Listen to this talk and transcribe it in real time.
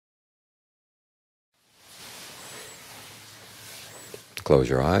close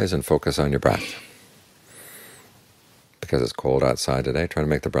your eyes and focus on your breath. Because it's cold outside today, try to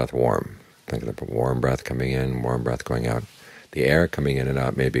make the breath warm. Think of the warm breath coming in, warm breath going out. The air coming in and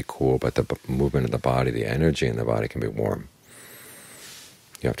out may be cool, but the movement of the body, the energy in the body can be warm.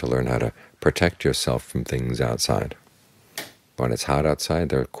 You have to learn how to protect yourself from things outside. When it's hot outside,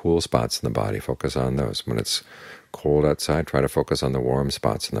 there are cool spots in the body. Focus on those. When it's cold outside, try to focus on the warm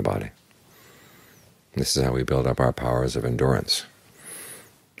spots in the body. This is how we build up our powers of endurance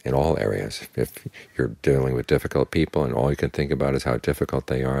in all areas. If you're dealing with difficult people and all you can think about is how difficult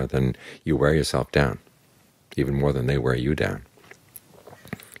they are, then you wear yourself down, even more than they wear you down.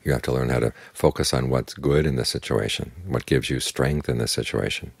 You have to learn how to focus on what's good in the situation, what gives you strength in the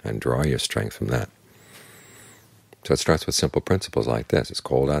situation, and draw your strength from that. So it starts with simple principles like this. It's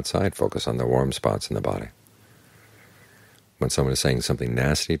cold outside, focus on the warm spots in the body. When someone is saying something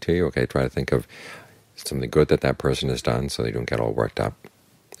nasty to you, okay, try to think of something good that that person has done so they don't get all worked up.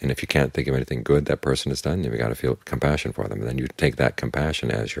 And if you can't think of anything good that person has done, you've got to feel compassion for them. And then you take that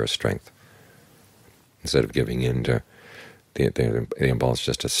compassion as your strength, instead of giving in to the impulse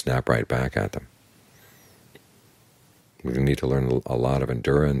just to snap right back at them. We need to learn a lot of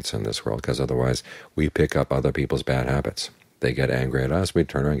endurance in this world, because otherwise we pick up other people's bad habits. They get angry at us, we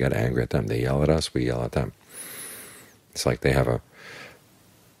turn around and get angry at them. They yell at us, we yell at them. It's like they have a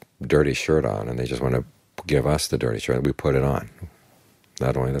dirty shirt on and they just want to give us the dirty shirt. We put it on.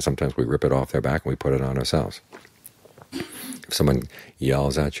 Not only that, sometimes we rip it off their back and we put it on ourselves. If someone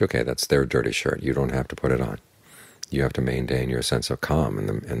yells at you, okay, that's their dirty shirt. You don't have to put it on. You have to maintain your sense of calm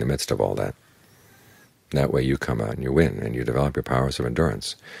in the midst of all that. That way you come out and you win, and you develop your powers of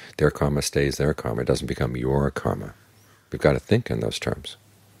endurance. Their karma stays their karma. It doesn't become your karma. We've got to think in those terms.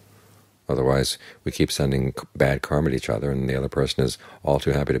 Otherwise, we keep sending bad karma to each other, and the other person is all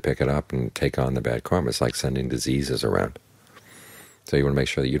too happy to pick it up and take on the bad karma. It's like sending diseases around. So you want to make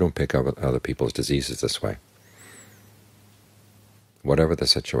sure that you don't pick up other people's diseases this way. Whatever the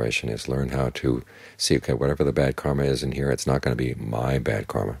situation is, learn how to see, okay, whatever the bad karma is in here, it's not going to be my bad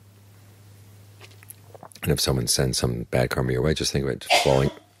karma. And if someone sends some bad karma your way, just think of it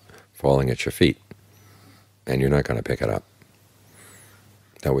falling at your feet, and you're not going to pick it up.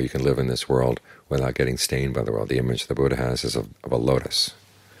 That way you can live in this world without getting stained by the world. The image the Buddha has is of a lotus.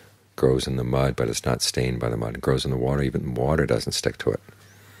 It grows in the mud, but it's not stained by the mud. It grows in the water, even water doesn't stick to it.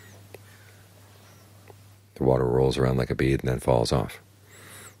 The water rolls around like a bead and then falls off.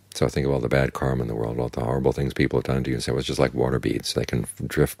 So think of all the bad karma in the world, all the horrible things people have done to you, and say, well, it's just like water beads. They can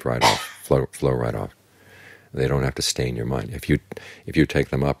drift right off, flow right off. They don't have to stain your mind. If you take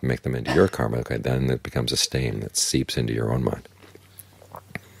them up and make them into your karma, okay, then it becomes a stain that seeps into your own mind.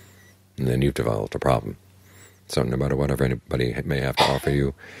 And then you've developed a problem. So no matter whatever anybody may have to offer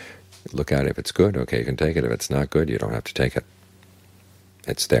you, look at it. If it's good, okay, you can take it. If it's not good, you don't have to take it.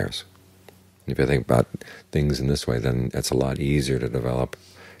 It's theirs. If you think about things in this way, then it's a lot easier to develop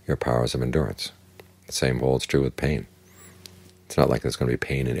your powers of endurance. The same holds true with pain. It's not like there's going to be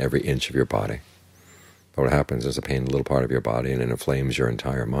pain in every inch of your body. But what happens is a pain in a little part of your body, and it inflames your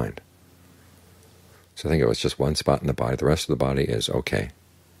entire mind. So think of it as just one spot in the body. The rest of the body is okay.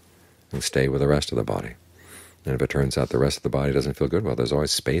 And stay with the rest of the body. And if it turns out the rest of the body doesn't feel good, well, there's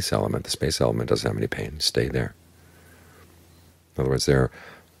always space element. The space element doesn't have any pain. Stay there. In other words, there are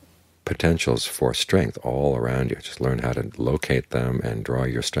potentials for strength all around you. Just learn how to locate them and draw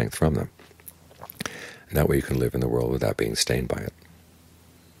your strength from them. And that way you can live in the world without being stained by it.